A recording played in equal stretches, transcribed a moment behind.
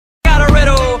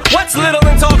What's little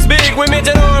and talks big with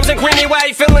midget arms and creamy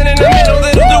white filling in the middle?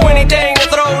 That'll do anything to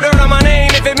throw dirt on my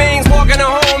name if it means walking the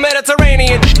whole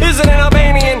Mediterranean. Is it an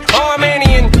Albanian,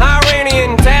 Armenian,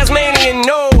 Iranian, Tasmanian?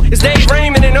 No, it's Dave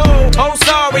Raymond and oh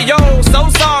sorry, yo, so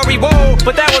sorry, whoa.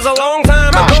 But that was a long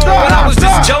time ago when I was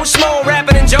just Joe Schmo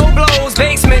rapping in Joe Blow's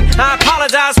basement. I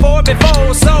apologize for it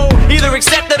before, so either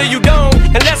accept it or you don't.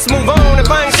 And let's move on and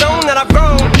find shown that I've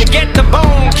grown and get the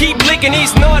bone. Keep licking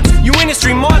these nuts, you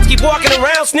industry marks. Keep walking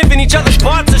around sniffing each other's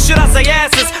parts, or should I say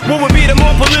asses? What would be the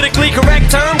more politically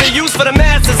correct term to use for the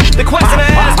masses? The question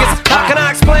I ask is, how can I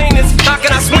explain this? How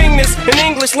can I swing this in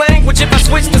English language if I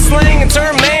switch the slang and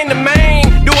turn man to main?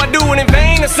 Do I do it in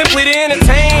vain or simply to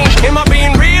entertain? Am I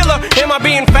being real or am I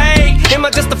being fake? Am I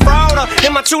just a fraud or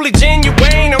am I truly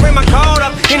genuine? Or am I caught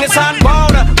up in this hot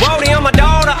water? Wody, I'm a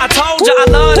daughter, I told ya I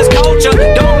love this culture.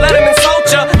 Don't let him insult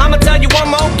ya, I'ma tell you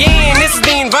one more again. This is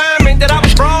the environment that I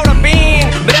was brought up in.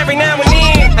 But every now and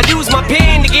then I use my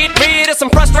pen to get rid of some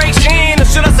frustration. Or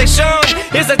should I say shun?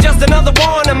 Is that just another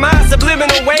one of my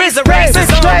subliminal ways of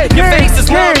racism? Your face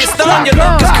is numb, your stun, your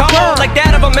look is cold, like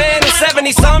that of a man who's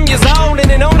 70-some years old,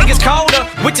 and it only gets colder.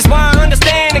 Which is why I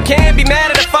understand and can't be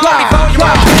mad at a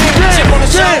 44-year-old chip on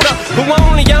the shoulder who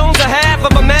only owns a half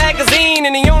of a man.